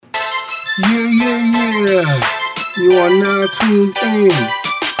Yeah. You are now tuned in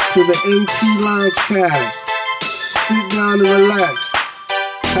to the AT Lounge Cast. Sit down and relax.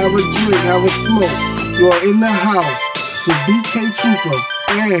 Have a drink, have a smoke. You are in the house with BK Trooper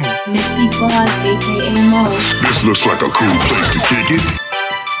and Misty Bars, aka Mo. This looks like a cool place to kick it.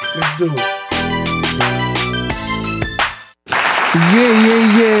 let's do it.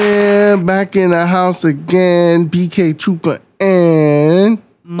 Yeah. Back in the house again. BK Trooper and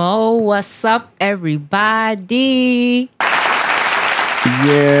Mo, what's up, everybody?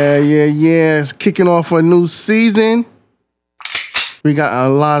 Yeah. It's kicking off a new season. We got a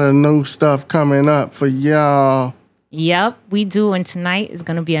lot of new stuff coming up for y'all. Yep, we do. And tonight is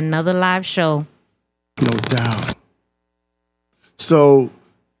going to be another live show. No doubt. So,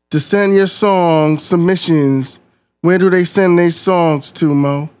 to send your song submissions, where do they send their songs to,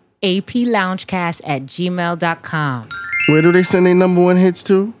 Mo? aploungecast@gmail.com. Where do they send their number one hits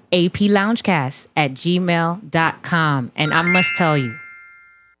to? aploungecast@gmail.com. And I must tell you,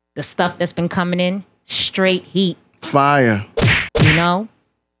 the stuff that's been coming in, straight heat, Fire. you know?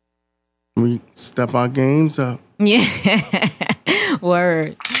 We step our games up. Yeah.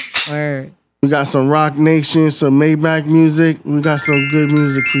 Word. We got some Rock Nation, some Maybach music. We got some good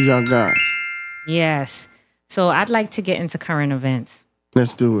music for y'all guys. Yes. So I'd like to get into current events.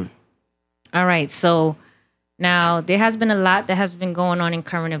 Let's do it. All right. So now there has been a lot that has been going on in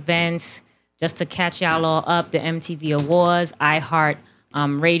current events. Just to catch y'all all up, the MTV Awards, iHeart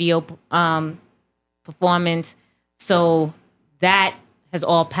radio performance. So that has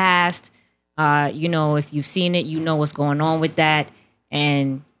all passed. If you've seen it, you know what's going on with that.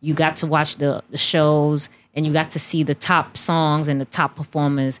 And you got to watch the shows and you got to see the top songs and the top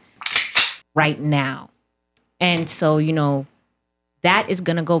performers right now. And so, that is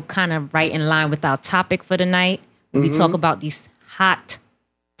going to go kind of right in line with our topic for tonight. We talk about these hot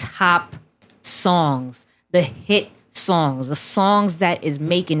top songs, the hit songs, the songs that is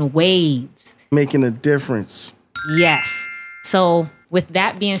making waves. Making a difference. Yes. So with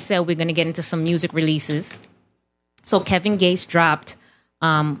that being said, we're going to get into some music releases. So Kevin Gates dropped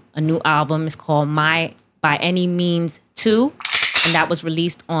a new album. It's called My By Any Means 2. And that was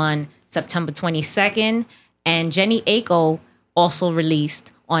released on September 22nd. And Jenny Aiko also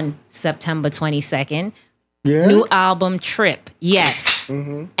released on September 22nd. Yeah? New album, Trip. Yes.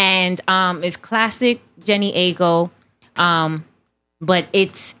 And it's classic Jenny Aiko. But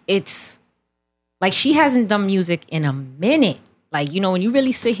it's like she hasn't done music in a minute. Like, when you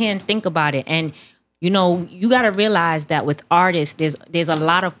really sit here and think about it, and, you got to realize that with artists, there's a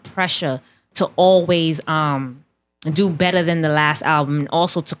lot of pressure to always do better than the last album and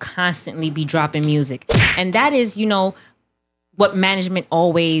also to constantly be dropping music. And that is, what management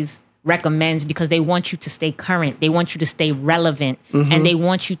always recommends because they want you to stay current. They want you to stay relevant and they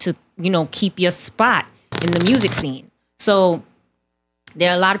want you to, keep your spot in the music scene. So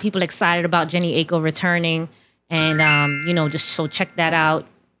there are a lot of people excited about Jenny Aiko returning. And, just so check that out.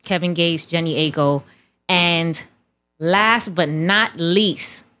 Kevin Gates, Jenny Aiko. And last but not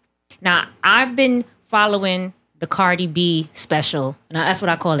least, now I've been following the Cardi B special. Now that's what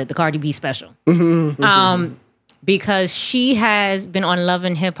I call it, the Cardi B special. Because she has been on Love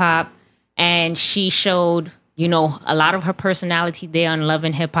and Hip Hop and she showed, a lot of her personality there on Love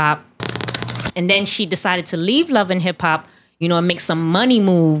and Hip Hop. And then she decided to leave Love and Hip Hop, and make some money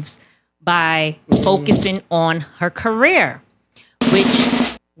moves by focusing on her career, which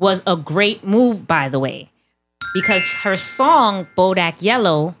was a great move, by the way, because her song, Bodak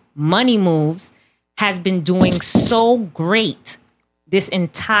Yellow, Money Moves, has been doing so great this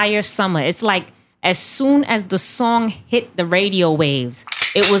entire summer. It's like as soon as the song hit the radio waves,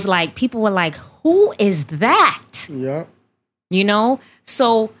 it was like people were like, who is that? Yeah.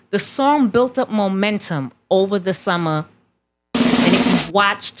 So the song built up momentum over the summer. And if you've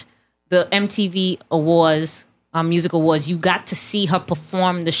watched the MTV Awards, Music Awards, you got to see her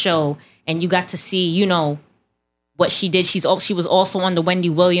perform the show and you got to see, what she did. She was also on the Wendy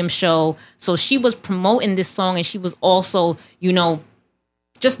Williams show. So she was promoting this song and she was also,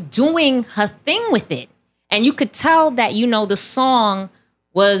 just doing her thing with it. And you could tell that, the song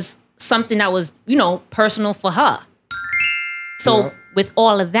was something that was, personal for her. So with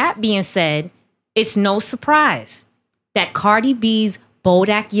all of that being said, it's no surprise that Cardi B's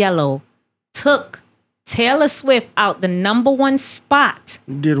Bodak Yellow took Taylor Swift out the number one spot.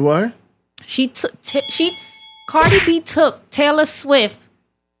 Did what? Cardi B took Taylor Swift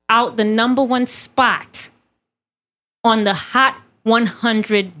out the number one spot on the Hot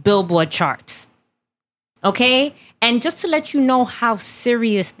 100 Billboard charts. Okay? And just to let you know how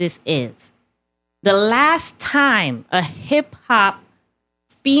serious this is, the last time a hip hop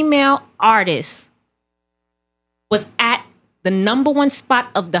female artist was at the number one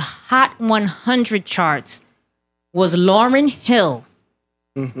spot of the Hot 100 charts was Lauryn Hill.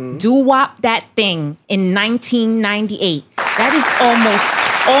 Doo-wop That Thing in 1998. That is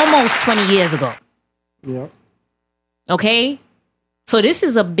almost 20 years ago. Yeah. Okay? So this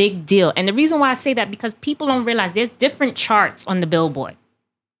is a big deal. And the reason why I say that, because people don't realize there's different charts on the Billboard.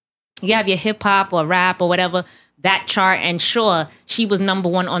 You have your hip hop or rap or whatever, that chart, and sure, she was number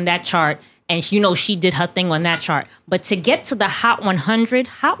one on that chart. And she did her thing on that chart. But to get to the Hot 100,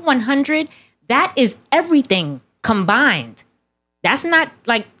 that is everything combined. That's not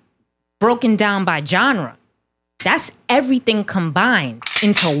like broken down by genre. That's everything combined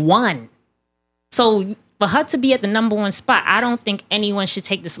into one. So for her to be at the number one spot, I don't think anyone should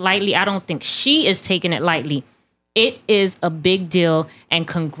take this lightly. I don't think she is taking it lightly. It is a big deal, and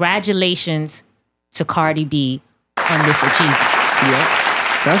congratulations to Cardi B on this achievement. Yeah.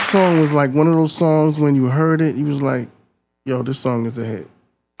 That song was like one of those songs when you heard it, you was like, yo, this song is a hit.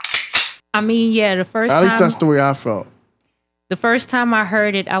 I mean, yeah, At least that's the way I felt. The first time I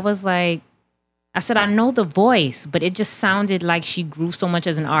heard it, I was like, I said, I know the voice, but it just sounded like she grew so much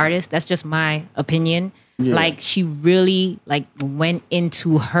as an artist. That's just my opinion. Yeah. Like she really went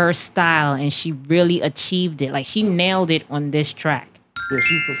into her style and she really achieved it. Like she nailed it on this track. Yeah,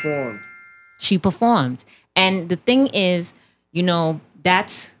 she performed. And the thing is,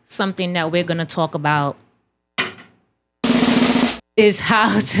 that's something that we're going to talk about, is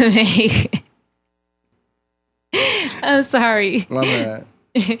how to make... I'm sorry. My bad.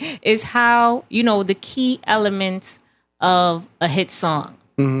 Is how, the key elements of a hit song.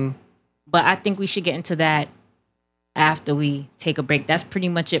 Mm-hmm. But I think we should get into that after we take a break. That's pretty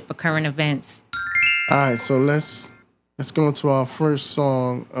much it for current events. All right, so let's go into our first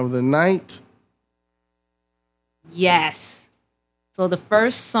song of the night. Yes. So the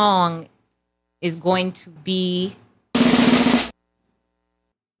first song is going to be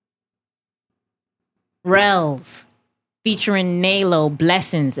Relz featuring Nalo,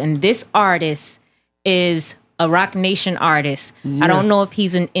 Blessings. And this artist is a Rock Nation artist. Yeah. I don't know if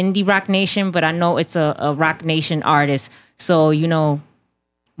he's an indie Rock Nation, but I know it's a Rock Nation artist. So,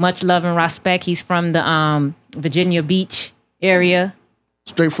 much love and respect. He's from the Virginia Beach area.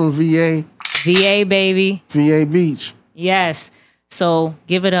 Straight from VA. VA, baby. VA Beach. Yes. So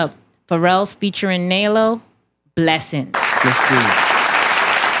give it up for Relz featuring Nalo, Blessings. Let's do it.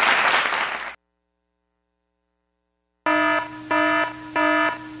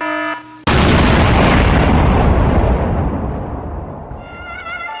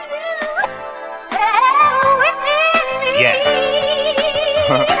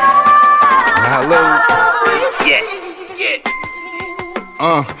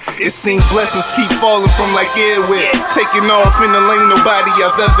 It seems blessings keep falling from like airway, taking off in the lane nobody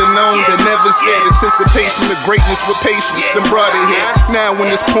I've ever known. That never scared anticipation of greatness with patience, then brought it here. Now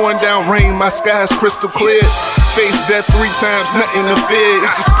when it's pouring down rain, my sky's crystal clear. Face death 3 times, nothing to fear.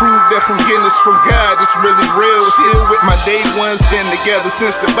 It just proved that from Guinness, from God, it's really real. Still with my day ones, been together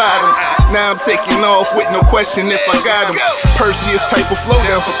since the bottom. Now I'm taking off with no question if I got them. Perseus type of flow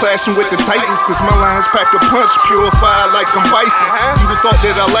down for clashing with the Titans, cause my lines pack a punch, purified like I'm bison. You'd have thought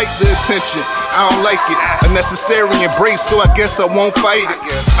that I like the attention, I don't like it. Unnecessary embrace, so I guess I won't fight it.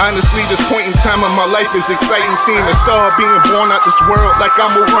 Honestly, this point in time of my life is exciting. Seeing a star being born out this world like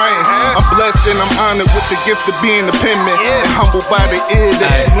I'm Orion. I'm blessed and I'm honored with the gift of being a penman, and humbled by the ear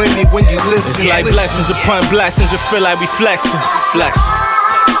that you lend me when you listen. It's like blessings upon blessings, it feel like we flexing. Flex.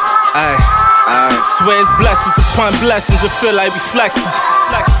 Aye. Swear it's blessings upon blessings, it feel like we flexing.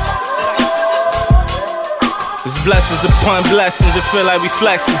 Flex. It's blessings upon blessings, it feel like we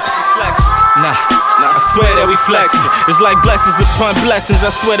flexing. Nah, I swear that we flexing. It's like blessings upon blessings,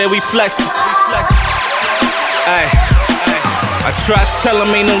 I swear that we flexing. Ay, I try to tell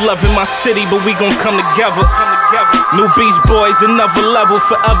them ain't no love in my city, but we gon' come together. New Beach Boys, another level,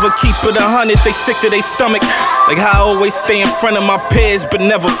 forever keep it 100. They sick to their stomach, like how I always stay in front of my peers, but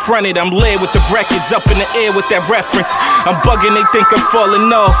never fronted. I'm led with the records up in the air with that reference. I'm bugging, they think I'm falling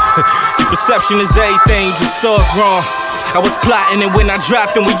off. Your perception is everything, you just saw it wrong. I was plotting it when I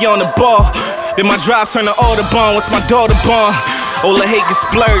dropped and we on the ball. Then my drive turned to Audubon once my daughter born. All the hate gets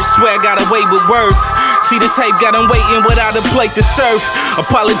splurged, swear I got away with words. See this hate got them waiting without a plate to serve.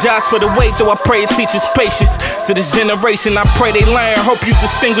 Apologize for the wait, though I pray it teaches patience. To this generation, I pray they learn. Hope you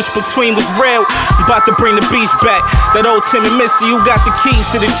distinguish between what's real. I'm about to bring the beach back. That old Tim and Missy, who got the keys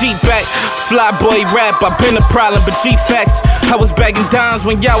to the Jeep back. Fly boy rap, I've been a problem, but G-Facts. I was bagging dimes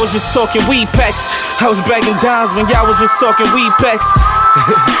when y'all was just talking weed packs. I was bagging dimes when y'all was just talking weed packs.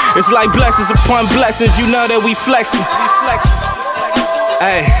 It's like blessings upon blessings, you know that we flexing.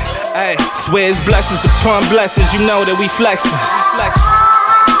 Ay, ay, swear it's blessings upon blessings. You know that we flexing. I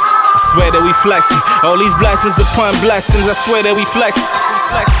swear that we flexing. All these blessings upon blessings. I swear that we flexing.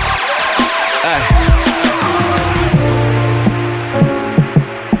 Ay.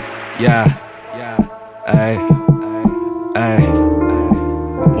 Yeah, ay, ay,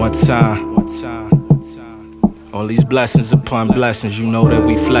 one time. All these blessings upon blessings. You know that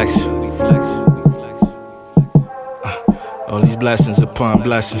we flexing. All these blessings upon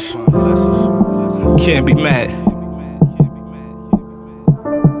blessings. Can't be mad.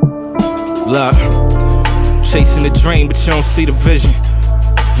 Look, chasing the dream, but you don't see the vision.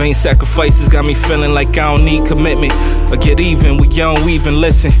 Vain sacrifices got me feeling like I don't need commitment. Or get even with you don't even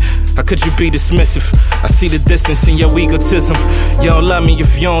listen. How could you be dismissive? I see the distance in your egotism. You don't love me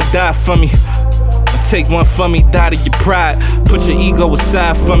if you don't die for me. Take one from me, die to your pride. Put your ego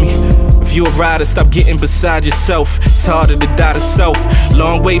aside for me. If you a rider, stop getting beside yourself. It's harder to die to self.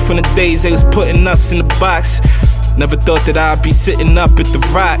 Long way from the days they was putting us in the box. Never thought that I'd be sitting up at the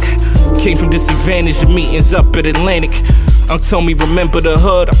Rock. Came from disadvantage of meetings up at Atlantic. Unc told me remember the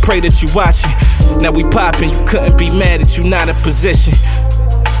hood, I pray that you watching. Now we popping, you couldn't be mad that you not in position.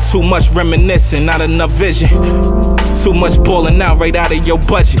 Too much reminiscing, not enough vision. Too much balling out right out of your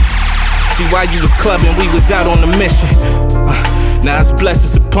budget. See why you was clubbing, we was out on the mission. Now it's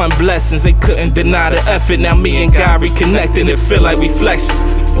blessings upon blessings, they couldn't deny the effort. Now me and God reconnecting, it feel like we flexing.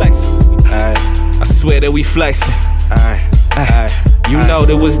 I swear that we flexing. You know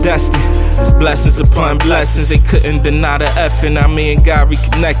that was destined. It's blessings upon blessings, they couldn't deny the effort. Now me and God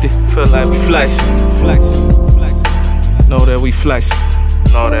reconnected, feel like we flexing. Know that we flexing.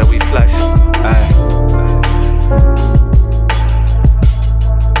 Know that we flexing.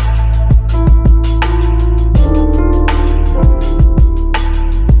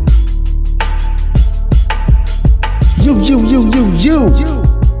 You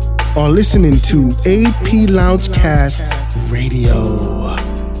are listening to AP Loungecast Radio.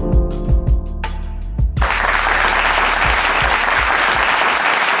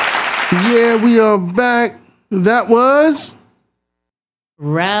 Yeah, we are back. That was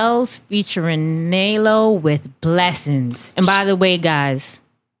Rels featuring Nalo with Blessings. And by the way, guys,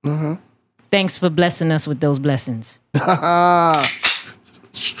 thanks for blessing us with those blessings.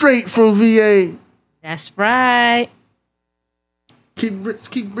 Straight from VA. That's right.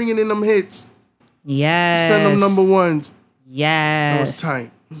 Keep bringing in them hits. Yes. Send them number ones. Yes. That was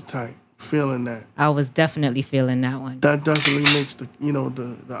tight. It was tight. Feeling that. I was definitely feeling that one. That definitely makes the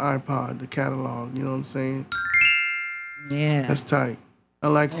iPod, the catalog. You know what I'm saying? Yeah. That's tight. I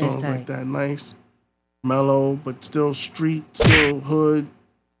like That is songs like tight. that. Nice, mellow, but still street, still hood.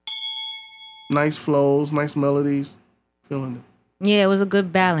 Nice flows, nice melodies. Feeling it. Yeah, it was a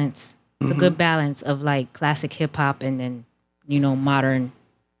good balance. It's a good balance of like classic hip hop and then, modern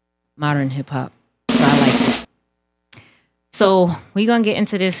hip hop. So I liked it. So we're gonna get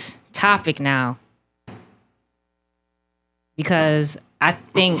into this topic now because I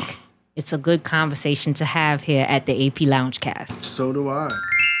think it's a good conversation to have here at the AP Loungecast. So do I.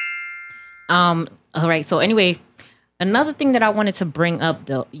 All right. So anyway, another thing that I wanted to bring up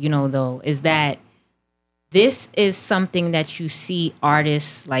though, is that this is something that you see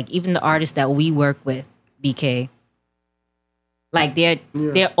artists, like even the artists that we work with, BK, like they're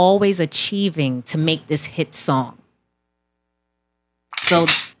always achieving to make this hit song. So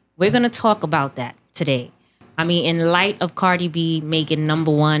we're going to talk about that today. I mean, in light of Cardi B making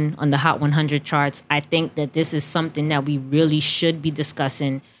number one on the Hot 100 charts, I think that this is something that we really should be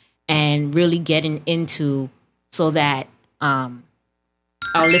discussing and really getting into so that our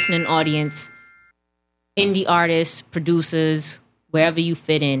listening audience, indie artists, producers, wherever you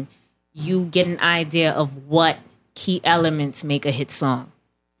fit in, you get an idea of what key elements make a hit song.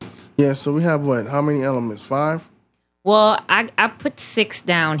 Yeah, so we have what? How many elements? 5? Well, I put 6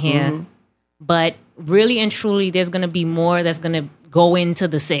 down here, but really and truly, there's going to be more that's going to go into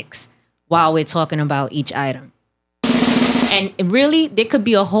the 6 while we're talking about each item. And really, there could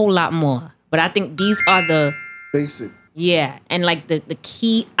be a whole lot more, but I think these are the basic. Yeah, and like the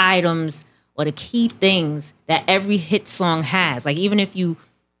key items or the key things that every hit song has. Like even if you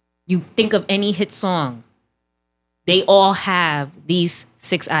think of any hit song, they all have these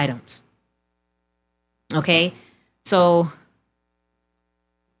 6 items. Okay? So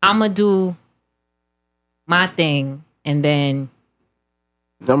I'm going to do my thing and then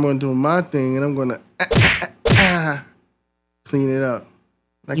I'm going to do my thing and I'm going to clean it up.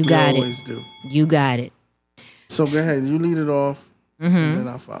 Like you we got always it. do. You got it. So go ahead. You lead it off and then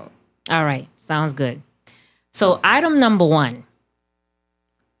I'll follow. All right. Sounds good. So item number 1.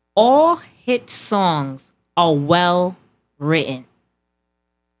 All hit songs are well written.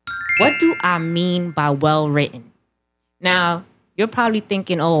 What do I mean by well written? Now, you're probably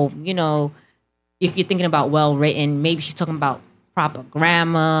thinking, oh, you know, if you're thinking about well written, maybe she's talking about proper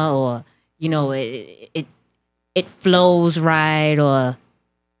grammar, or, you know, it flows right, or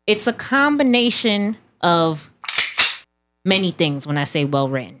it's a combination of many things when I say well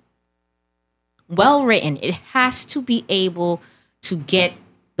written. Well written, it has to be able to get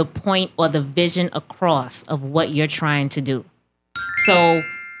the point or the vision across of what you're trying to do. So,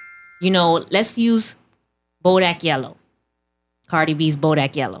 you know, let's use Bodak Yellow, Cardi B's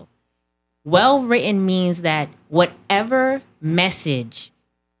Bodak Yellow. Well written means that whatever message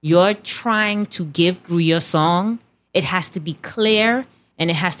you're trying to give through your song, it has to be clear and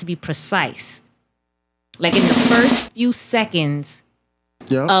it has to be precise. Like in the first few seconds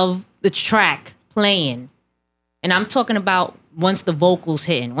of the track playing, and I'm talking about once the vocals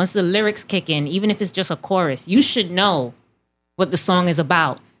hitting, once the lyrics kick in, even if it's just a chorus, you should know what the song is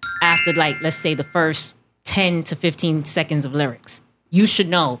about after, like, let's say the first 10 to 15 seconds of lyrics. You should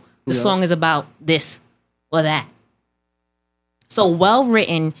know the song is about this or that. So well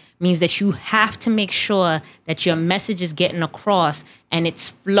written means that you have to make sure that your message is getting across and it's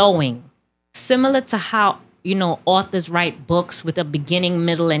flowing. Similar to how, you know, authors write books with a beginning,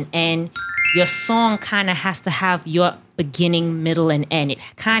 middle, and end. Your song kind of has to have your beginning, middle, and end. It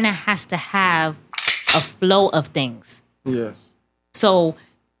kind of has to have a flow of things. Yes. So,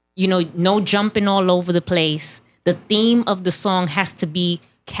 you know, no jumping all over the place. The theme of the song has to be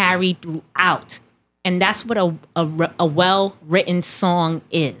carried throughout. And that's what a well-written song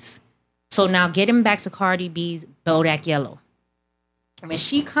is. So now getting back to Cardi B's Bodak Yellow. When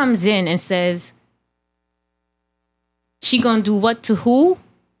she comes in and says, she gonna do what to who?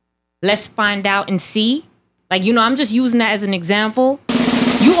 Let's find out and see. Like, you know, I'm just using that as an example.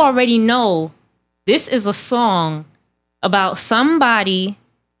 You already know this is a song about somebody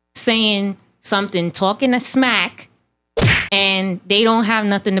saying something, talking a smack, and they don't have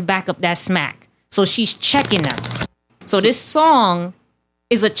nothing to back up that smack. So she's checking them. So this song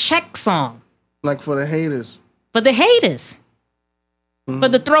is a check song. Like for the haters. For the haters. For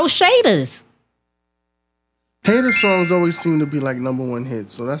the throw shaders. Hater songs always seem to be like #1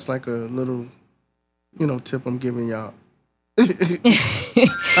 hits. So that's like a little, you know, tip I'm giving y'all. I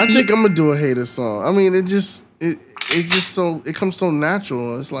think I'm gonna do a hater song. I mean, it comes so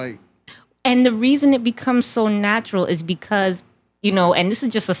natural. It's like, and the reason it becomes so natural is because, you know, and this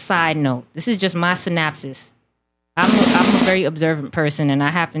is just a side note. This is just my synopsis. I'm a very observant person, and I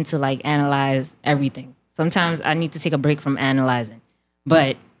happen to like analyze everything. Sometimes I need to take a break from analyzing,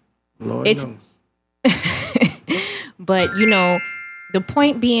 but Lord it's. knows. But, you know, the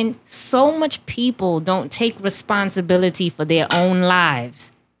point being, so much people don't take responsibility for their own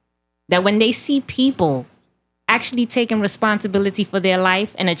lives that when they see people actually taking responsibility for their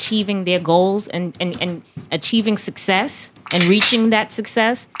life and achieving their goals and achieving success and reaching that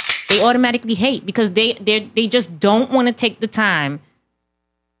success, they automatically hate because they just don't want to take the time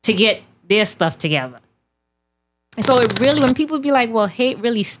to get their stuff together. And so it really, when people be like, well, hate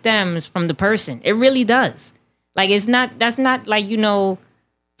really stems from the person, it really does. Like, that's not like, you know,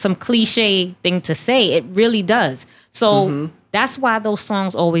 some cliche thing to say. It really does. So that's why those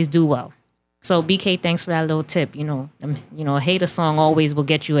songs always do well. So BK, thanks for that little tip. You know, a hater song always will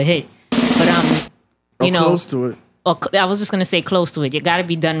get you a hit. But you know, close to it. Or I was just gonna say close to it. You got to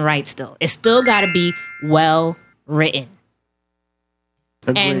be done right. Still, it's still got to be well written.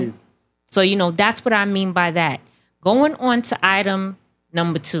 Agreed. And so, you know, that's what I mean by that. Going on to item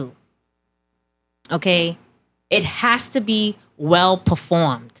number 2. Okay. It has to be well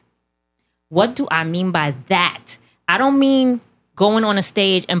performed. What do I mean by that? I don't mean going on a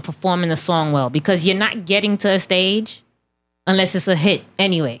stage and performing the song well, because you're not getting to a stage unless it's a hit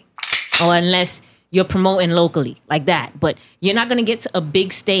anyway, or unless you're promoting locally like that. But you're not going to get to a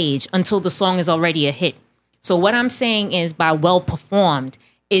big stage until the song is already a hit. So what I'm saying is, by well performed,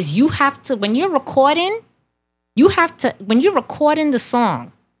 is you have to, when you're recording the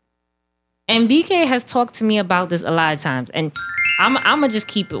song, and BK has talked to me about this a lot of times, and I'm going to just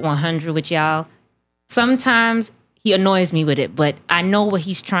keep it 100 with y'all. Sometimes he annoys me with it, but I know what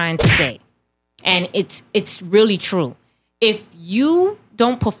he's trying to say. And it's really true. If you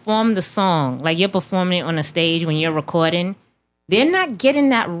don't perform the song like you're performing it on a stage when you're recording, they're not getting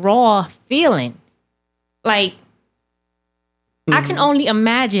that raw feeling. Like, I can only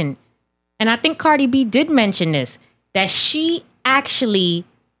imagine, and I think Cardi B did mention this, that she actually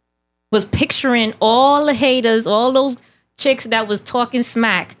was picturing all the haters, all those chicks that was talking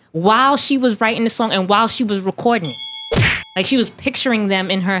smack while she was writing the song and while she was recording it. Like, she was picturing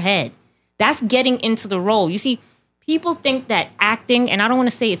them in her head. That's getting into the role. You see, people think that acting, and I don't want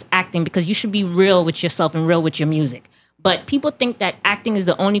to say it's acting because you should be real with yourself and real with your music, but people think that acting is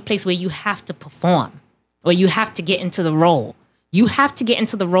the only place where you have to perform or you have to get into the role. You have to get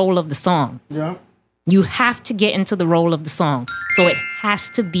into the role of the song. Yeah. You have to get into the role of the song. So it has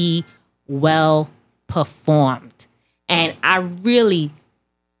to be well performed. And I really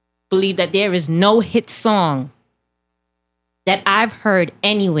believe that there is no hit song that I've heard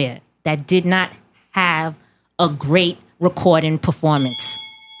anywhere that did not have a great recording performance.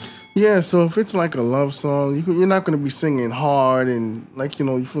 Yeah, so if it's like a love song, you're not going to be singing hard and like,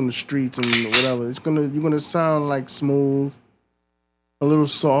 you're from the streets and whatever. You're going to sound like smooth, a little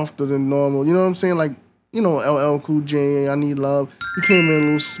softer than normal. You know what I'm saying? Like, LL Cool J, I Need Love. He came in a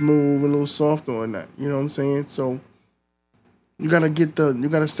little smooth, a little softer on that. You know what I'm saying? So you got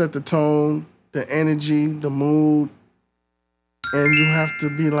to set the tone, the energy, the mood, and you have to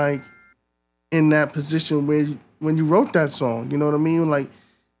be like in that position where when you wrote that song, you know what I mean? Like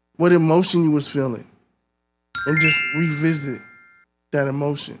what emotion you was feeling, and just revisit that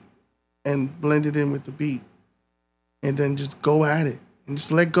emotion and blend it in with the beat, and then just go at it and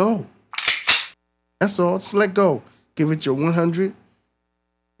just let go. That's all. Just let go. Give it your 100,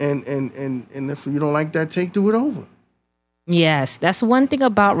 and if you don't like that take, do it over. Yes, that's one thing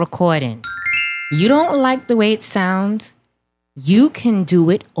about recording. You don't like the way it sounds, you can do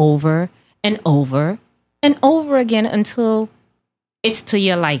it over and over and over again until it's to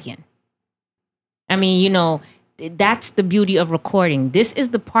your liking. I mean, that's the beauty of recording. This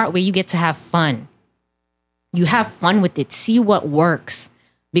is the part where you get to have fun. You have fun with it. See what works.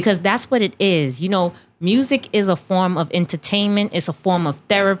 Because that's what it is. Music is a form of entertainment. It's a form of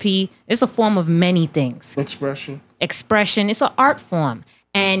therapy. It's a form of many things. Expression. It's an art form.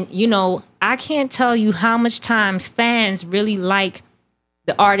 And, I can't tell you how much times fans really like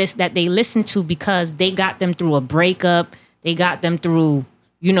the artists that they listen to because they got them through a breakup. They got them through,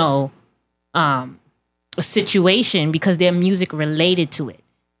 a situation because their music related to it.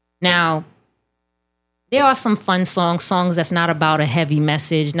 Now, there are some fun songs that's not about a heavy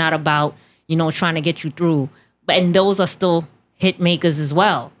message, not about, trying to get you through. And those are still hit makers as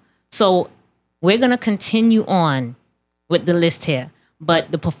well. So we're going to continue on with the list here.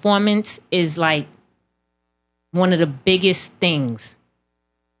 But the performance is like one of the biggest things,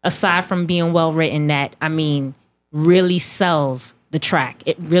 aside from being well written, that, really sells the track.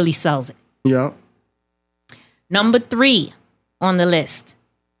 It really sells it. Yeah. Number 3 on the list.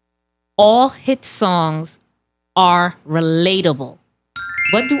 All hit songs are relatable.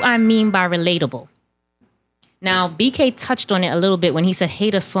 What do I mean by relatable? Now, BK touched on it a little bit when he said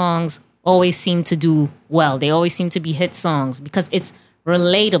hater songs always seem to do well. They always seem to be hit songs because it's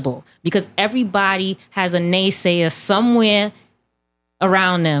relatable. Because everybody has a naysayer somewhere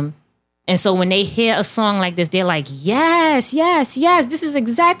around them. And so when they hear a song like this, they're like, yes, yes, yes, this is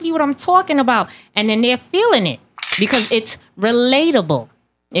exactly what I'm talking about. And then they're feeling it because it's relatable.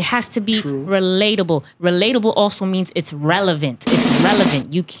 It has to be relatable. Relatable also means it's relevant. It's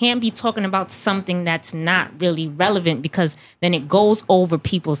relevant. You can't be talking about something that's not really relevant because then it goes over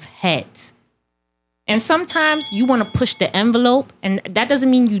people's heads. And sometimes you want to push the envelope, and that doesn't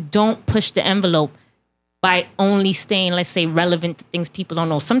mean you don't push the envelope by only staying, let's say, relevant to things people don't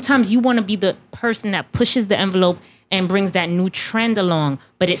know. Sometimes you want to be the person that pushes the envelope and brings that new trend along,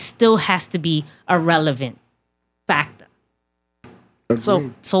 but it still has to be a relevant factor.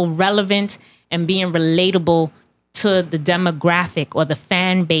 So relevant and being relatable to the demographic or the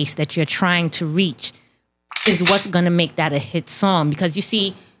fan base that you're trying to reach is what's going to make that a hit song. Because you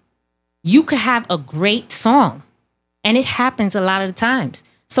see, you could have a great song, and it happens a lot of the times.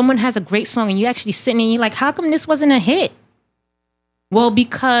 Someone has a great song and you actually sitting and you're like, how come this wasn't a hit? Well,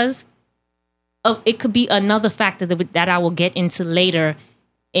 because of, it could be another factor that I will get into later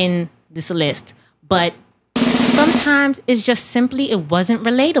in this list. But sometimes it's just simply it wasn't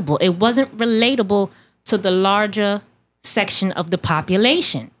relatable. It wasn't relatable to the larger section of the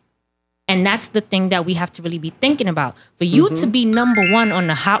population. And that's the thing that we have to really be thinking about. For you to be number 1 on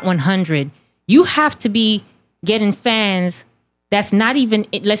the Hot 100, you have to be getting fans that's not even,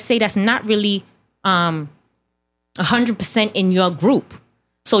 let's say that's not really 100% in your group.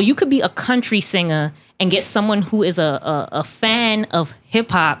 So you could be a country singer and get someone who is a fan of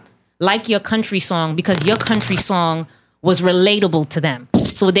hip hop like your country song because your country song was relatable to them.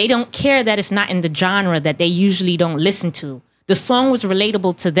 So they don't care that it's not in the genre that they usually don't listen to. The song was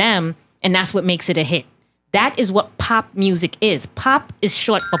relatable to them, and that's what makes it a hit. That is what pop music is. Pop is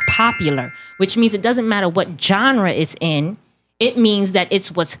short for popular, which means it doesn't matter what genre it's in. It means that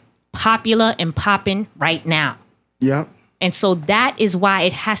it's what's popular and popping right now. Yeah. And so that is why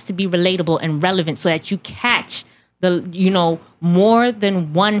it has to be relatable and relevant so that you catch more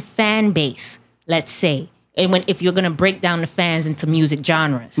than one fan base, let's say. And if you're gonna break down the fans into music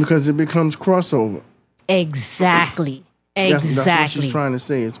genres. Because it becomes crossover. Exactly. That's what she's trying to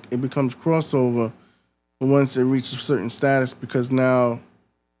say. It becomes crossover once it reaches a certain status, because now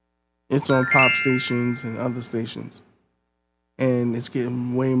it's on pop stations and other stations. And it's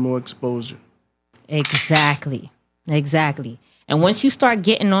getting way more exposure. Exactly. And once you start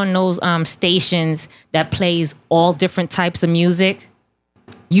getting on those stations that plays all different types of music,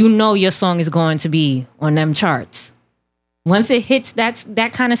 you know your song is going to be on them charts. Once it hits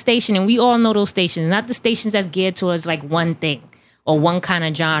that kind of station, and we all know those stations, not the stations that's geared towards like one thing or one kind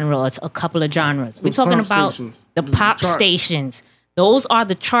of genre or a couple of genres. We're talking about the pop stations. Those are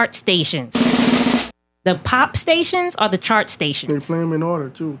the chart stations. The pop stations are the chart stations. They play them in order,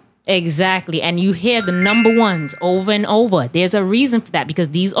 too. Exactly. And you hear the number ones over and over. There's a reason for that, because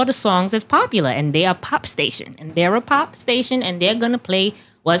these are the songs that's popular, and they are pop station. And they're a pop station, and they're going to play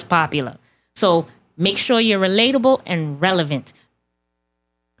what's popular. So make sure you're relatable and relevant.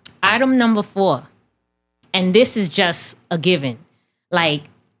 Item number 4. And this is just a given. Like,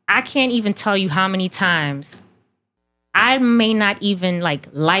 I can't even tell you how many times I may not even like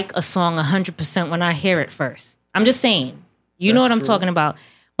a song 100% when I hear it first. I'm just saying. You know what I'm talking about.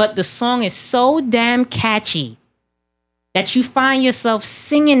 But the song is so damn catchy that you find yourself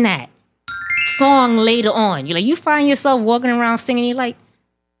singing that song later on. You find yourself walking around singing. You're like,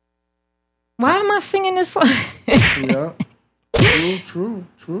 why am I singing this song? Yeah. True.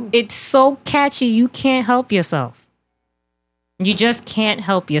 It's so catchy, you can't help yourself. You just can't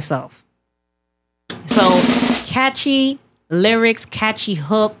help yourself. So catchy lyrics, catchy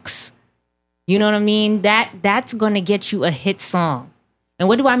hooks, you know what I mean? That's going to get you a hit song. And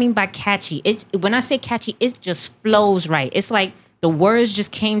what do I mean by catchy? When I say catchy, it just flows right. It's like the words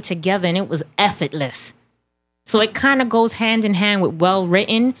just came together and it was effortless. So it kind of goes hand in hand with well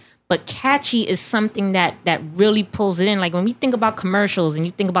written, but catchy is something that really pulls it in. Like when we think about commercials and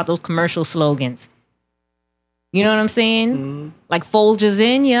you think about those commercial slogans, you know what I'm saying? Mm-hmm. Like Folgers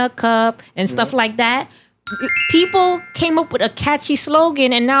in your cup and stuff like that. People came up with a catchy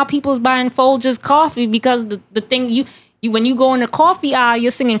slogan, and now people's buying Folgers coffee because the thing you when you go in the coffee aisle,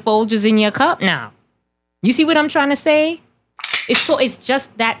 you're singing Folgers in your cup now. You see what I'm trying to say? It's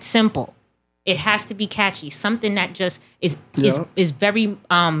just that simple. It has to be catchy, something that just is very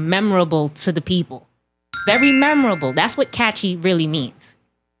memorable to the people. Very memorable. That's what catchy really means.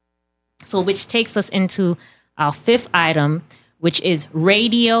 So, which takes us into our 5th item, which is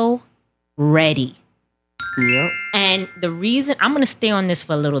radio ready. Yeah. And the reason I'm going to stay on this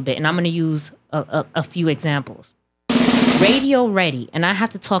for a little bit, and I'm going to use a few examples. Radio ready, and I have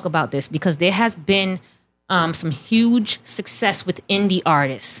to talk about this because there has been some huge success with indie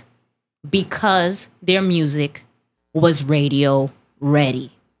artists because their music was radio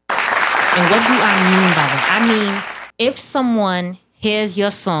ready. And what do I mean by that? I mean, if someone hears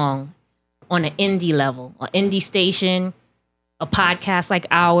your song on an indie level, an indie station, a podcast like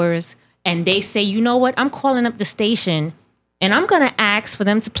ours, and they say, you know what, I'm calling up the station and I'm going to ask for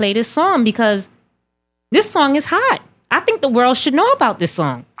them to play this song because this song is hot. I think the world should know about this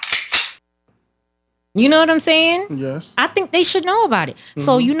song. You know what I'm saying? Yes. I think they should know about it. Mm-hmm.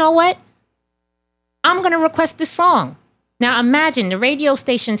 So you know what? I'm going to request this song. Now imagine the radio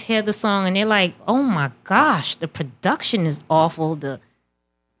stations hear the song and they're like, oh my gosh, the production is awful. The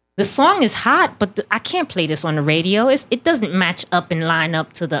song is hot, but I can't play this on the radio. It doesn't match up and line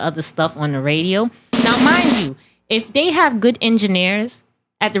up to the other stuff on the radio. Now, mind you, if they have good engineers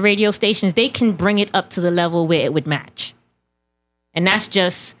at the radio stations, they can bring it up to the level where it would match. And that's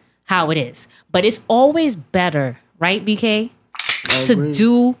just how it is. But it's always better, right, BK? To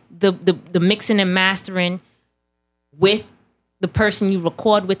do the mixing and mastering with the person you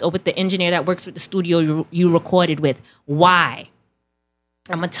record with or with the engineer that works with the studio you recorded with. Why?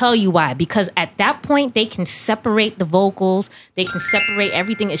 I'm going to tell you why. Because at that point, they can separate the vocals. They can separate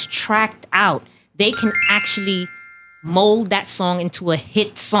everything is tracked out. They can actually mold that song into a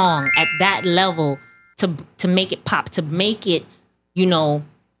hit song at that level to make it pop, to make it,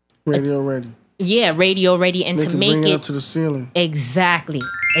 radio ready. Yeah, radio ready, and they to can make bring it up to the ceiling. Exactly.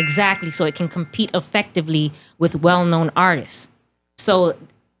 So it can compete effectively with well-known artists. So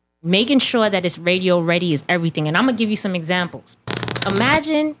making sure that it's radio ready is everything. And I'm gonna give you some examples.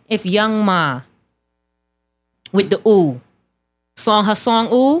 Imagine if Young Ma with the Ooh her song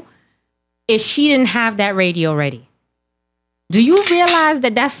Ooh, if she didn't have that radio ready. Do you realize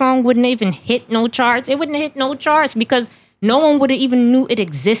that song wouldn't even hit no charts? It wouldn't hit no charts because no one would have even knew it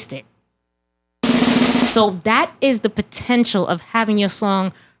existed. So that is the potential of having your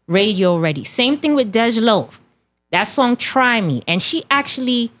song radio ready. Same thing with Dej Loaf. That song Try Me. And she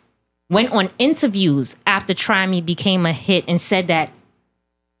actually went on interviews after Try Me became a hit and said that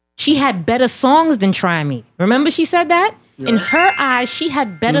she had better songs than Try Me. Remember she said that? Yeah. In her eyes, she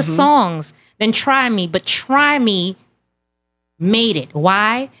had better songs than Try Me, but Try Me made it.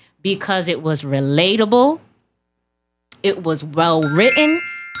 Why? Because it was relatable, it was well written,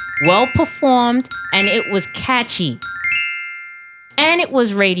 well performed, and it was catchy. And it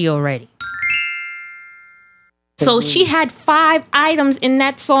was radio ready. So she had 5 items in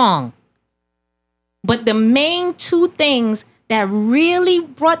that song. But the main 2 things that really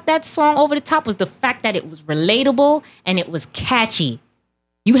brought that song over the top was the fact that it was relatable and it was catchy.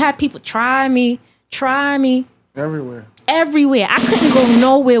 You had people try me. Everywhere. I couldn't go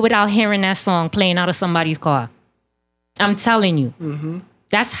nowhere without hearing that song playing out of somebody's car. I'm telling you. Mm-hmm.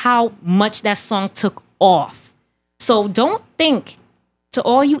 That's how much that song took off. So don't think, to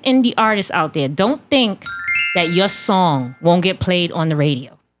all you indie artists out there, don't think that your song won't get played on the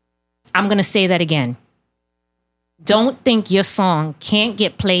radio. I'm going to say that again. Don't think your song can't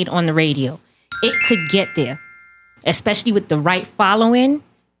get played on the radio. It could get there, especially with the right following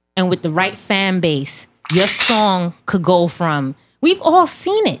and with the right fan base. Your song could go from, we've all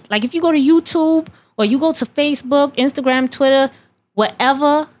seen it. Like if you go to YouTube or you go to Facebook, Instagram, Twitter,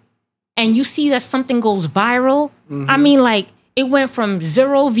 whatever, and you see that something goes viral. I mean, like, it went from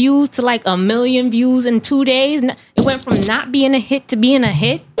 0 views to like 1 million views in 2 days. It went from not being a hit to being a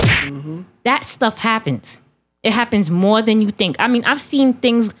hit. That stuff happens. It happens more than you think. I mean, I've seen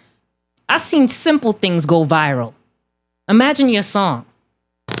simple things go viral. Imagine your song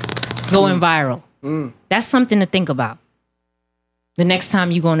going viral. That's something to think about the next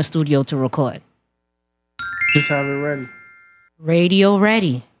time you go in the studio to record. Just have it ready. Radio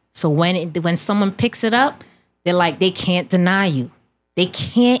ready. So when someone picks it up, they're like, they can't deny you. They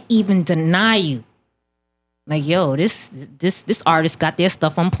can't even deny you. Like, yo, this artist got their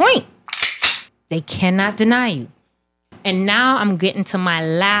stuff on point. They cannot deny you. And now I'm getting to my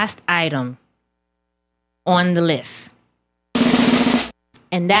last item on the list.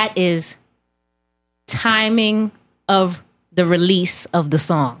 And that is timing of the release of the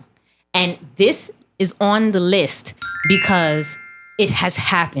song. And this is on the list because it has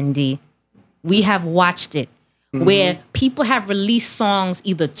happened, D. We have watched it. Where people have released songs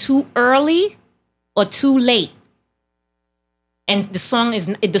either too early or too late. And the song is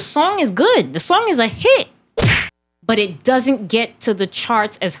good. The song is a hit. But it doesn't get to the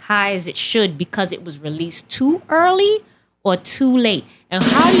charts as high as it should because it was released too early or too late. And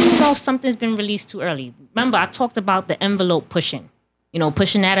how do you know something's been released too early? Remember, I talked about the envelope pushing.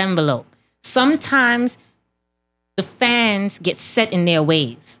 Pushing that envelope. Sometimes the fans get set in their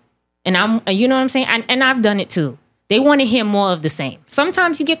ways. And you know what I'm saying? And I've done it too. They want to hear more of the same.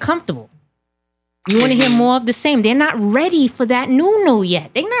 Sometimes you get comfortable. You want to hear more of the same. They're not ready for that new yet.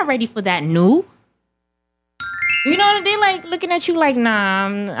 They're not ready for that new. You know, they like looking at you like, nah,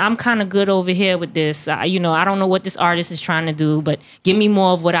 I'm kind of good over here with this. I don't know what this artist is trying to do, but give me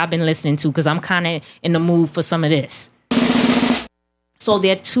more of what I've been listening to because I'm kind of in the mood for some of this. So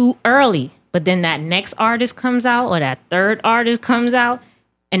they're too early. But then that next artist comes out or that third artist comes out.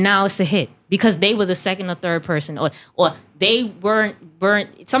 And now it's a hit because they were the second or third person, or they weren't.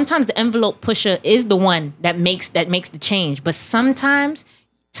 Sometimes the envelope pusher is the one that makes the change, but sometimes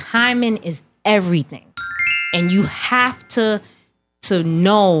timing is everything, and you have to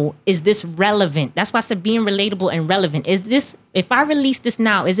know, is this relevant? That's why I said being relatable and relevant. Is this, if I release this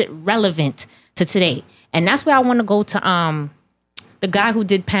now, is it relevant to today? And that's where I want to go to the guy who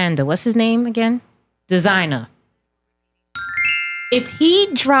did Panda. What's his name again? Designer. If he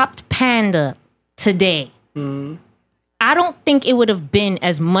dropped Panda today, I don't think it would have been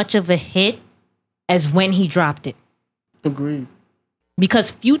as much of a hit as when he dropped it. Agreed. Because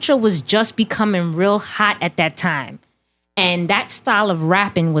Future was just becoming real hot at that time. And that style of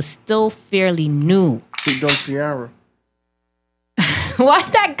rapping was still fairly new. He done Ciara.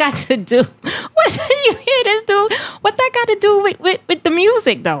 What that got to do? What did you hear this dude? What that got to do with the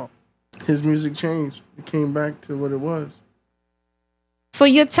music, though? His music changed. It came back to what it was. So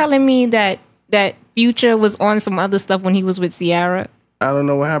you're telling me that Future was on some other stuff when he was with Ciara? I don't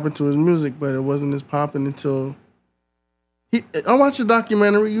know what happened to his music, but it wasn't as popping until... I watched the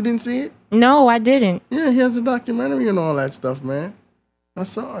documentary. You didn't see it? No, I didn't. Yeah, he has a documentary and all that stuff, man. I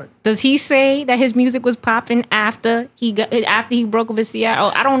saw it. Does he say that his music was popping after he broke up with Ciara?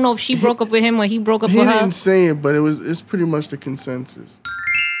 Oh, I don't know if she broke up with him or he broke up with her. He didn't say it, but it's pretty much the consensus.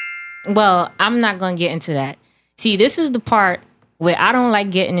 Well, I'm not going to get into that. See, this is the part where I don't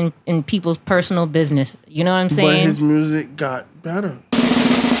like getting in people's personal business. You know what I'm saying? But his music got better.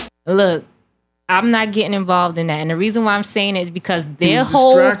 Look, I'm not getting involved in that. And the reason why I'm saying it is because their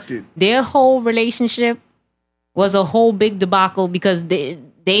whole relationship was a whole big debacle because they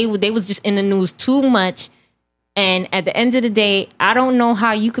was just in the news too much. And at the end of the day, I don't know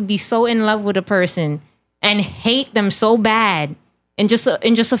how you could be so in love with a person and hate them so bad in just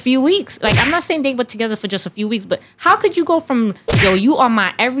a few weeks. Like, I'm not saying they were together for just a few weeks, but how could you go from, yo, you are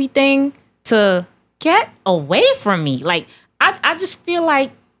my everything to get away from me? Like, I just feel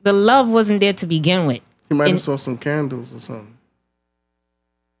like the love wasn't there to begin with. He might have saw some candles or something.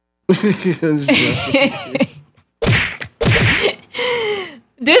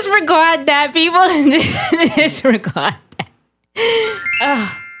 Disregard that, people. Disregard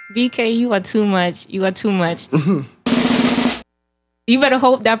that. BK, you are too much. You are too much. You better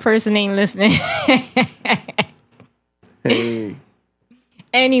hope that person ain't listening. Hey.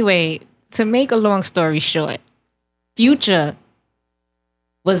 Anyway, to make a long story short, Future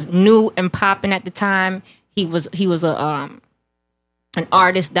was new and popping at the time. He was an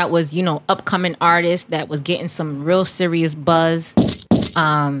artist that was, upcoming artist that was getting some real serious buzz.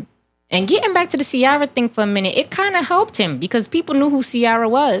 And getting back to the Ciara thing for a minute, it kind of helped him because people knew who Ciara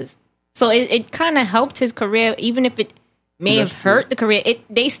was. So it kind of helped his career, even if it may have hurt the career.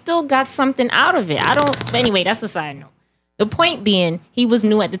 They still got something out of it. Anyway, that's a side note. The point being, he was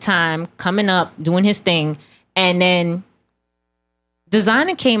new at the time, coming up, doing his thing. And then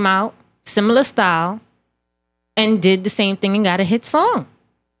Designer came out, similar style, and did the same thing and got a hit song.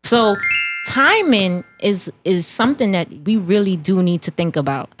 So timing is something that we really do need to think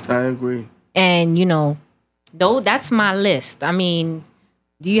about. I agree. And, though that's my list. I mean,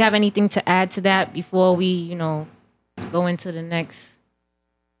 do you have anything to add to that before we, go into the next?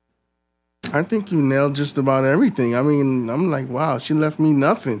 I think you nailed just about everything. I mean, I'm like, wow, she left me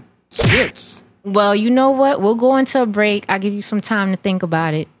nothing. Shits. Well, you know what? We'll go into a break. I'll give you some time to think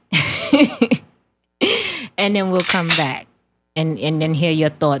about it. And then we'll come back and then hear your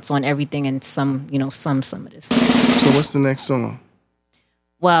thoughts on everything and some of this. So what's the next song?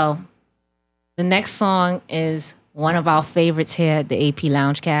 Well, the next song is one of our favorites here at the AP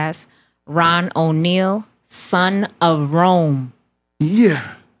Loungecast. Ron O'Neal, Son of Rome.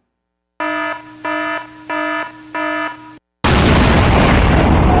 Yeah.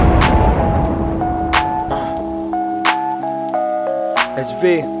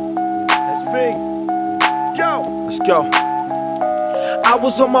 SV. Go. Let's go. I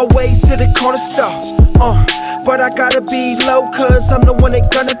was on my way to the corner store. But I gotta be low, cause I'm the one they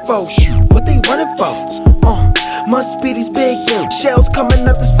gunning for. What they running for? Must be these big shells coming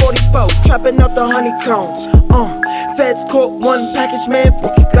up this 44, trapping out the honeycomb. Feds caught one package, man,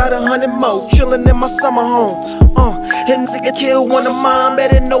 got 100 more, chilling in my summer home. Hitting to kill one of mine,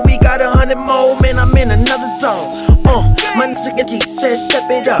 better know we got 100 more, man, I'm in another zone. My nigga said step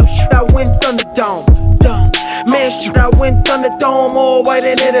it up, shit, I went Thunderdome. Man, shit, I went Thunderdome, all white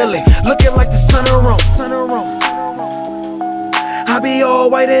in Italy, looking like the son of Rome. I be all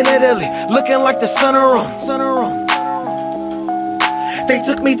white in Italy, looking like the son of Rome. They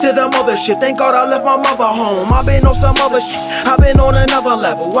took me to the mothership, thank God I left my mother home. I been on some other shit, I been on another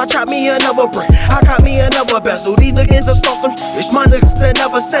level. I chopped me another brick, I got me another bezel. These niggas will start some shit, my niggas that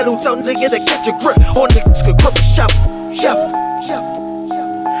never settle. Tell niggas to catch a grip, or niggas could grip a shovel.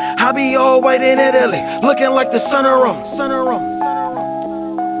 I be all white in Italy, looking like the son of Rome.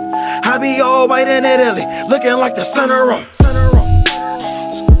 I be all white in Italy, looking like the son of Rome.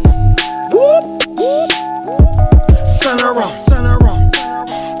 Whoop, whoop. Son of Rome.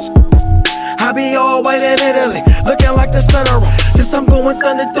 I be all white in Italy, looking like the son of Rome. Since I'm going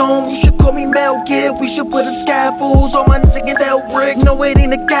Thunderdome, you should call me Mel Gib. We should put them scaffolds on my niggas L brick. No, it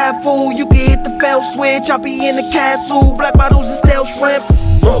ain't a guy fool. You can hit the fail switch. I be in the castle, black bottles and stale shrimp.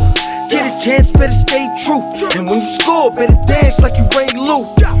 Get a chance, better stay true. And when you score, better dance like you Ray Lou.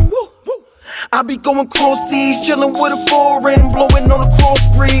 I be going cross seas, chillin' with a foreign, blowing on the cross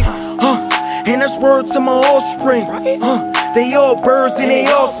breed. And that's word to my offspring. They all birds and they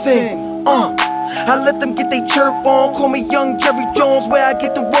all sing. I let them get they chirp on. Call me Young Jerry Jones, where I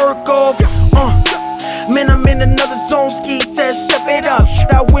get the work off. Man, I'm in another zone. Ski said step it up.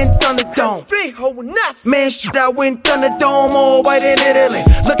 Shit, I went Thunderdome. Man, shit, I went Thunderdome. All white in Italy,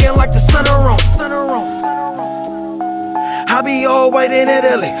 looking like the son of Rome. I be all white in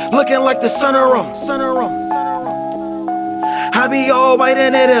Italy, looking like the son of Rome. I be all white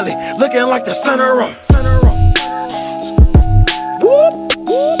in Italy, looking like the son of Rome. Whoop,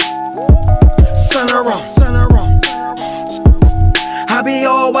 whoop. Son of Rome. I be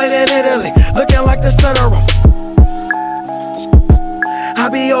all white in Italy, looking like the son of Rome. I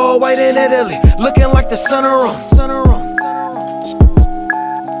be all white in Italy, looking like the son of Rome.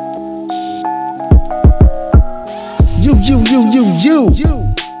 You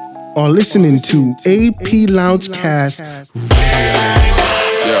are listening to AP Loungecast. Yeah,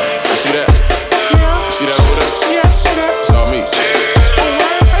 you see that? You see that over there? Yeah, I see that. It's all me.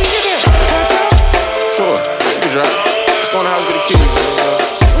 How you get that? Sure, you can drive. Let's go in the house, get a key.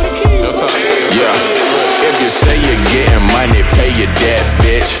 Where the key? No time. Yeah, if you say you're getting money, pay your debt,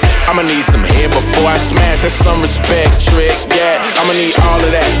 bitch. I'ma need some head before I smash, that's some respect, trick, yeah. I'ma need all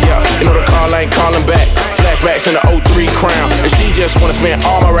of that, yeah. You know the call ain't calling back. Flashbacks in the 03 crown. And she just wanna spend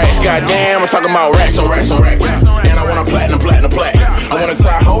all my racks. Goddamn, I'm talking about racks on racks on racks. And I want a platinum. I want a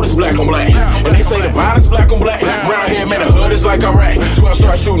tie hold that's black on black. And they say the violence black on black. Round here, man, the hood is like Iraq. 12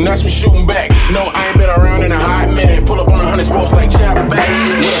 start shooting, that's we shooting back. No, I ain't been around in a hot minute. Pull up on 100 sports like chop back.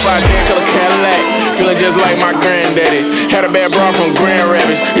 With a 510 color Cadillac. Feeling just like my granddaddy. Had a bad bra from Grand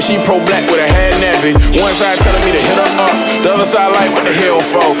Rapids. And she pro-black with a head nappy. One side telling me to hit her up. The other side like, what the hell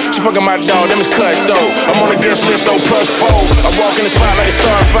for? She fucking my dog, them is cutthroat. I'm on the guest list, though, +4. I walk in the spot like a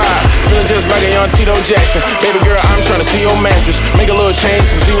star 5. Feeling just like a young Tito Jackson. Baby girl, I'm trying to see your mattress. Make a little change,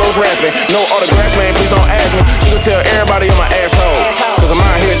 some zeros rapping. No autographs, man, please don't ask me. She gon' tell everybody I'm an asshole. Cause I'm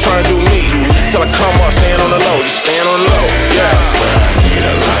out here trying to do me. Till I come up, stand on the low. Just stand on the low, yeah. I swear I need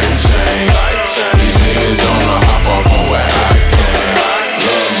a life change. These niggas don't know how far from where I came.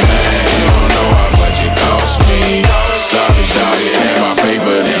 Look, man, you don't know how much it cost me. Sorry, dog, it ain't my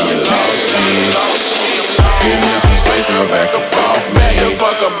paper, then you lost me. Give me some space, girl, back up off me.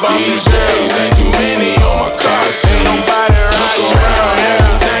 These days ain't too many on my car seat. Look around,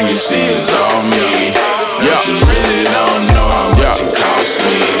 everything you see is all me. But you really don't know how much it cost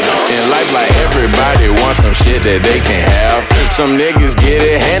me. In life, like everybody wants some shit that they can have. Some niggas get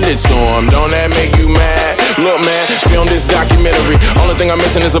it handed to them. Don't that make you mad? Look, man, film this documentary. Only thing I'm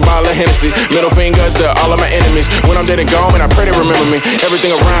missing is a bottle of Hennessy. Middle fingers to all of my enemies. When I'm dead and gone, man, I pray they remember me. Everything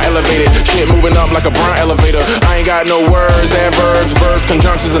around elevated. Shit moving up like a brown elevator. I ain't got no words, adverbs, verbs,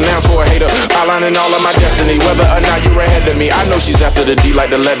 conjunctions announced for a hater. Outlining all of my destiny. Whether or not you're ahead of me. I know she's after the D like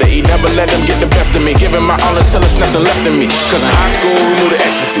the letter E. Never let them get the best of me. Giving my all until there's nothing left in me. Cause in high school, we moved to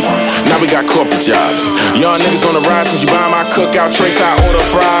ecstasy. Now we got corporate jobs. Young niggas on the rise since you buy my cookout trace, I order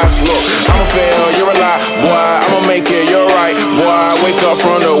fries. Look, I'ma fail, you're a lie. Boy, I'ma make it, you're right. Boy, I wake up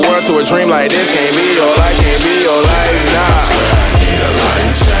from the world to a dream like this. Can't be your life, can't be your life, nah. I swear I need a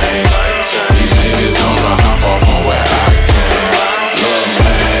life change. These niggas don't know how far from where I came. Look,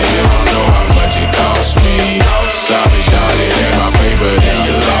 man, you don't know how much it cost me. Sorry, dog, it ain't my paper, then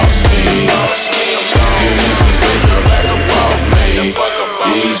you lost me. Give me some space, girl, back up off me.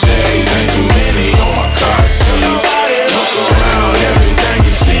 These days ain't too many on my car seat. Look around, everything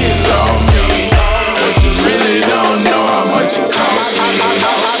you see is all me. But you really don't know how much it costs me.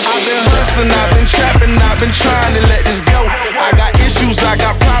 I've been hustling, I've been trapping, I've been trying to let this go. I got issues, I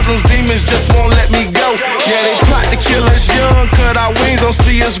got problems, demons just won't let me go. Yeah, they plot to kill us young, cut our wings, don't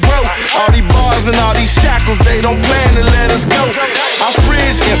see us grow. All these bars and all these shackles, they don't plan to let us go. Our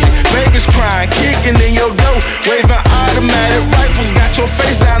fridge empty, babies crying, kicking in your door. Waving automatic rifles, got your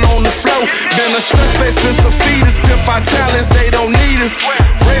face down on the floor. Been a suspect since the fetus, pimp our talents, they don't need us.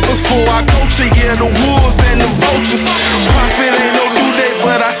 Rapers for our culture, yeah, the wolves and the vultures. Profit ain't no due date,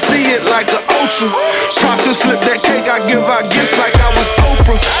 but I see it like an ultra. Profits flip that cake, I give out gifts like I was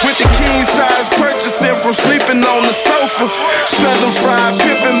Oprah. With the king size purchasing from sleeping on the sofa. Southern fried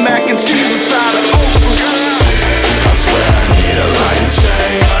pimpin' mac and cheese inside of Oprah. I swear I need a life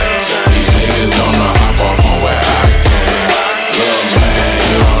change. These niggas don't know how far from where I came. Look, man,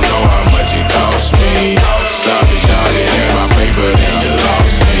 you don't know how much it cost me. Sorry, dog, it ain't my paper, then you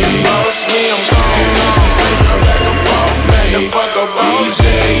lost me. I'm gone. Give me some space, girl, back up off me. These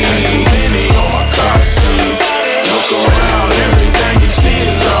days ain't too many on my car seat. Look around, everything you see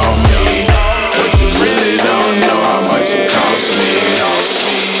is all me. But you really don't know how much it cost me.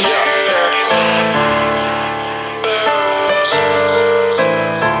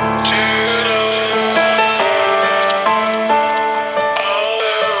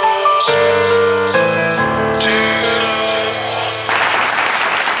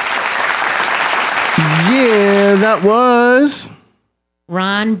 Yeah, that was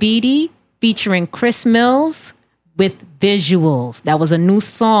Ron Beatty featuring Chris Mills with Visuals. That was a new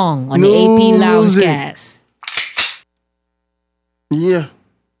song on the AP Loungecast. Yeah.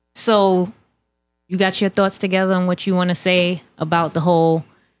 So, you got your thoughts together on what you want to say about the whole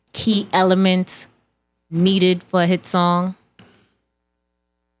key elements needed for a hit song?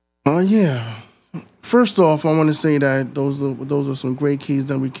 Yeah. First off, I want to say that those are some great keys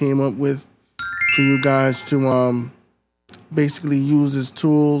that we came up with for you guys to basically use as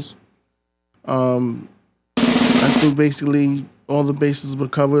tools. I think basically all the bases were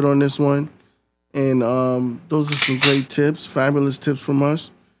covered on this one. And those are some great tips, fabulous tips from us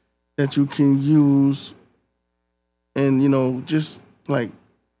that you can use and, just like,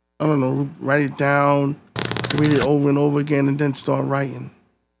 I don't know, write it down, read it over and over again, and then start writing,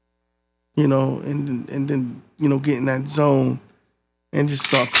 and then, get in that zone and just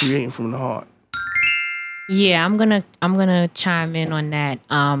start creating from the heart. Yeah, I'm gonna chime in on that.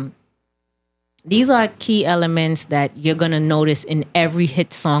 These are key elements that you're going to notice in every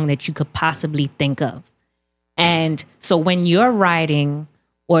hit song that you could possibly think of. And so when you're writing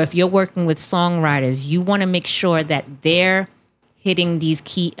or if you're working with songwriters, you want to make sure that they're hitting these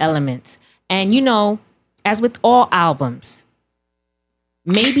key elements. And, as with all albums,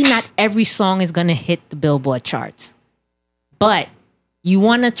 maybe not every song is going to hit the Billboard charts, but you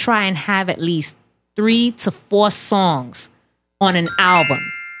want to try and have at least 3 to 4 songs on an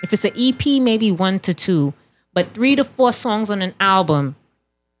album. If it's an EP, maybe 1 to 2, but 3 to 4 songs on an album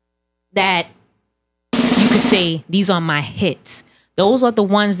that you could say, these are my hits. Those are the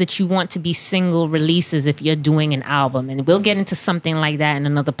ones that you want to be single releases if you're doing an album. And we'll get into something like that in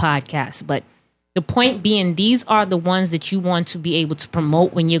another podcast. But the point being, these are the ones that you want to be able to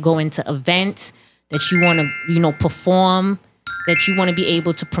promote when you go into events, that you want to, perform, that you want to be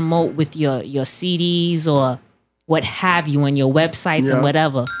able to promote with your CDs or what have you on your websites and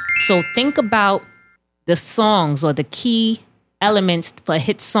whatever. So think about the songs or the key elements for a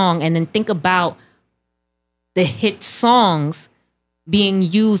hit song, and then think about the hit songs being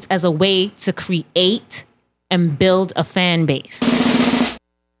used as a way to create and build a fan base.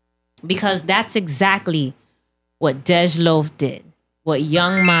 Because that's exactly what Dej Loaf did, what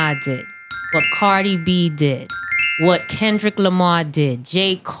Young Ma did, what Cardi B did, what Kendrick Lamar did,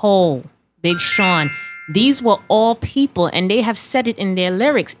 J. Cole, Big Sean. These were all people, and they have said it in their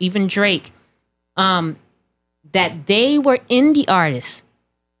lyrics, even Drake, that they were indie artists.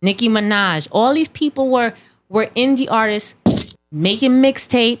 Nicki Minaj, all these people were indie artists making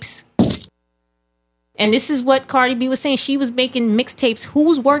mixtapes. And this is what Cardi B was saying. She was making mixtapes.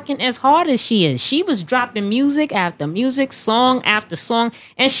 Who's working as hard as she is? She was dropping music after music, song after song,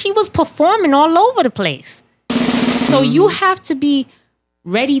 and she was performing all over the place. So you have to be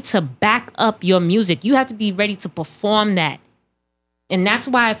ready to back up your music. You have to be ready to perform that. And that's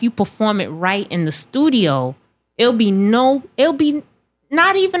why if you perform it right in the studio, it'll be not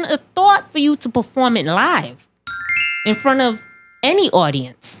even a thought for you to perform it live in front of any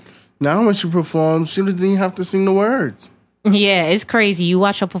audience. Now when she performs, she doesn't even have to sing the words. Yeah, it's crazy. You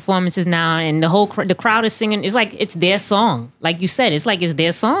watch her performances now and the crowd is singing. It's like it's their song. Like you said, it's like it's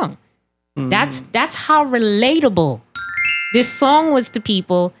their song. That's how relatable this song was to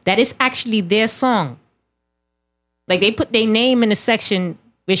people, that it's actually their song. Like they put their name in the section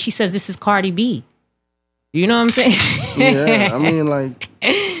where she says this is Cardi B. You know what I'm saying? Yeah, I mean, like,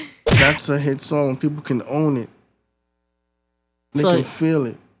 that's a hit song. People can own it. They can feel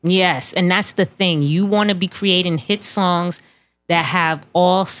it. Yes, and that's the thing. You want to be creating hit songs that have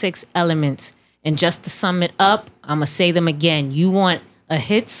all 6 elements. And just to sum it up, I'm going to say them again. You want a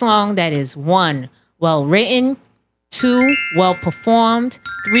hit song that is 1, well written, 2, well performed,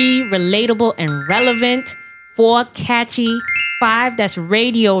 3, relatable and relevant, 4, catchy, 5, that's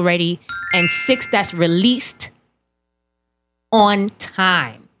radio ready, and 6, that's released on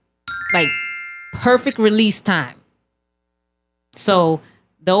time. Like perfect release time. So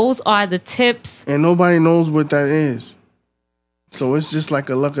those are the tips. And nobody knows what that is. So it's just like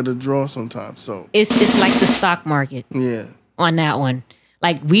a luck of the draw sometimes. So it's like the stock market. Yeah. On that one.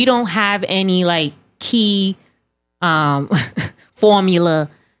 Like we don't have any like key formula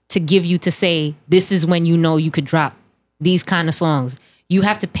to give you to say this is when you know you could drop these kind of songs. You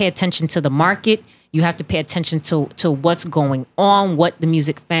have to pay attention to the market. You have to pay attention to what's going on, what the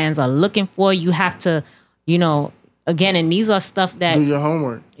music fans are looking for. You have to, again, and these are stuff that... Do your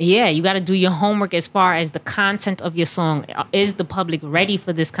homework. Yeah, you got to do your homework as far as the content of your song. Is the public ready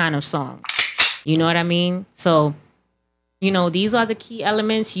for this kind of song? You know what I mean? So, these are the key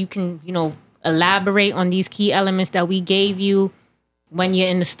elements. You can, elaborate on these key elements that we gave you when you're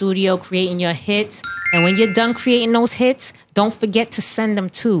in the studio creating your hits. And when you're done creating those hits, don't forget to send them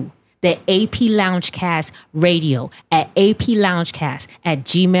to the AP Loungecast radio at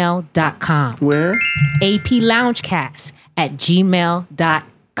aploungecast@gmail.com. Where? AP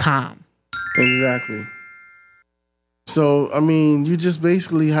Loungecast@gmail.com. Exactly. So, I mean, you just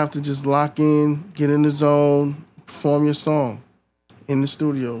basically have to just lock in, get in the zone, perform your song in the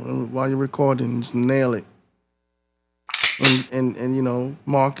studio while you're recording, just nail it. And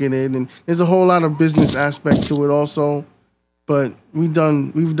market it. And there's a whole lot of business aspect to it also. But we've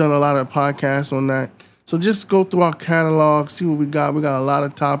done a lot of podcasts on that. So just go through our catalog, see what we got. We got a lot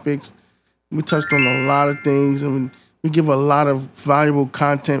of topics. We touched on a lot of things, and we give a lot of valuable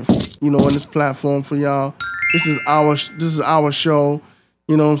content, on this platform for y'all. This is our show.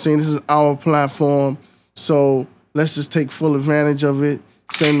 You know what I'm saying? This is our platform. So let's just take full advantage of it,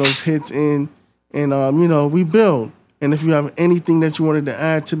 send those hits in, and, we build. And if you have anything that you wanted to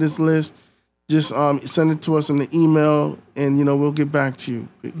add to this list, just send it to us in the email, and, we'll get back to you.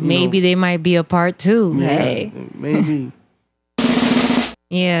 Maybe they might be a part 2. Yeah, hey. Maybe.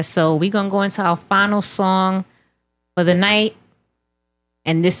 Yeah, so we're going to go into our final song for the night.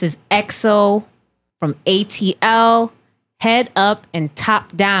 And this is EXO from ATL, Head Up and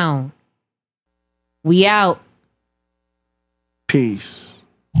Top Down. We out. Peace.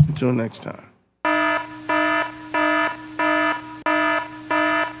 Until next time.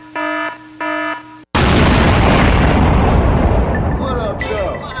 What up,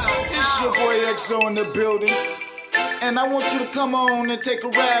 though? This your boy EXO in the building. And I want you to come on and take a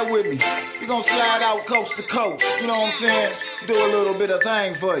ride with me. We're gonna slide out coast to coast. You know what I'm saying? Do a little bit of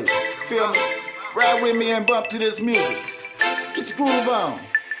thing for you. Feel me? Ride with me and bump to this music. Get your groove on.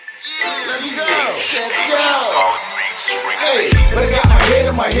 Let's go. Let's go. Hey, but I got my head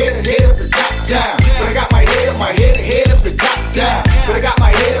up at the top down. But I got my head up at the top down. But I got my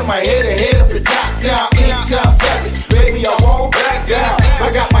head up at the top down. Anytime savage, baby, I won't back down.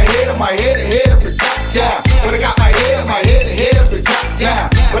 I got my head up at the top down. But I got my head up at the top down.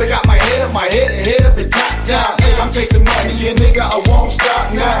 But I got my head up at the top down. I'm chasing money, yeah, nigga, I won't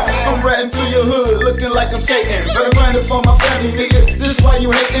stop now. I'm riding through your hood, looking like I'm skating. But I'm running for my family, nigga. This is why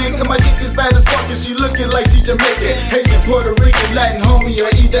you hating. Cause my chick is bad as fuck and she looking like she Jamaican, Haitian, Puerto Rican, Latin, homie, or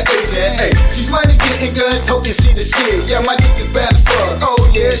either Asian. Hey, she's money getting good, token, she the shit. Yeah, my chick is bad as fuck. Oh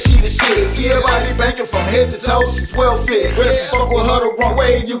yeah, she the shit. See everybody banking from head to toe, she's well fit. But if you fuck with her the wrong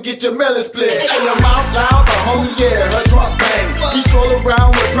way, you get your melon split. Hey, your mouth loud, but homie, yeah, her trunk bang. We stroll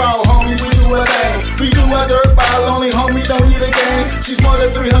around with proud homie, we do a thing. We do a dirt ball, only homie don't eat a game. She's more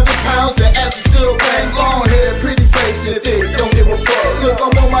than 300 pounds, the ass is still bang. Long hair, pretty face, and thick, don't give a fuck. Look,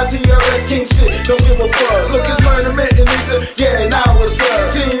 I'm on my DRS king shit, don't give a fuck. Look, it's murder minting, nigga, yeah, now what's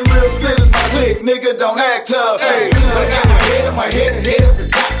up? Team real split is my clique, nigga, don't act tough. Hey, but I got my head up at the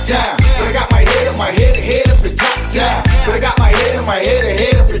top down. But I got my head up at the top down. But I got my head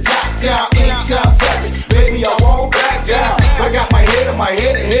up at the top down. Anytime savage, baby, I won't back down. I got my head up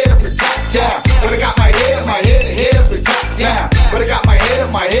at the top down. But I got my head up at the top down. But I got my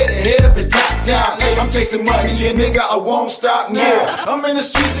head up at the top down. Hey, I'm chasing money, yeah, nigga, I won't stop now. I'm in the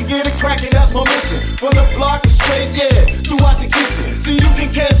streets to get it crackin', that's my mission. From the block and straight, yeah, throughout the kitchen. See, you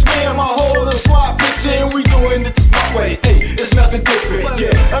can catch me and my whole little squad picture, and we doing it the smart way. Hey, it's nothing different,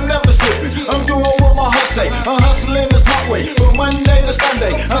 yeah, I'm never slipping. I'm doing what my heart say. I'm hustling the smart way, from Monday to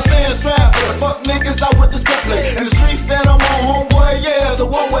Sunday. I'm staying strapped for the fuck niggas out with this cut play. And the streets that I'm on, homeboy, yeah, it's a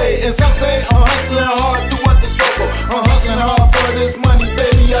one way. And some say I'm hustling hard throughout the struggle. I'm hustling hard for this money,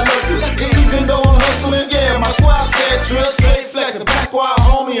 baby, I love you. And even though I'm hustling, yeah, my squad said drill, straight flexing. Black squad,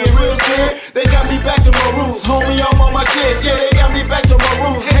 homie, and real scared. They got me back to my roots, homie, I'm on my shit. Yeah, they got me back to my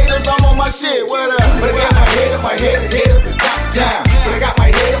roots. Haters, I'm on my shit. What up? But I got my head up at the top down. But I got my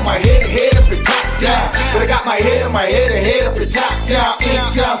head up at the top down. But I got my head up at the top down.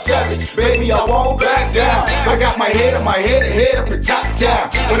 Anytime savage, baby, I won't back down. I got my head up at the top down.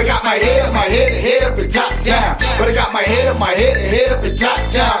 But I got my head up at the top down. But I got my head up at the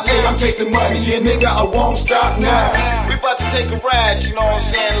top down. Hey, I'm chasing money, yeah, nigga, I won't stop now. We about to take a ride, you know what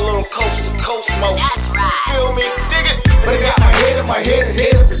I'm saying? A little coast to coast motion. That's right. Feel me? Dig it. But I got my head up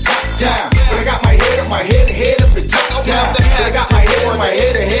at the top down. But I got my head up at the top down. But I got my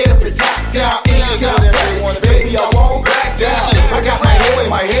head up at the top down. Anytime savage, baby, I won't back down. I got my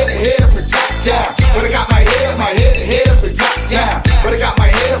head up at the top down. But I got my head up at the top down. But I got my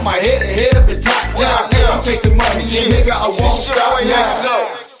head up at the top down. I'm chasing money, yeah, nigga, I won't stop now.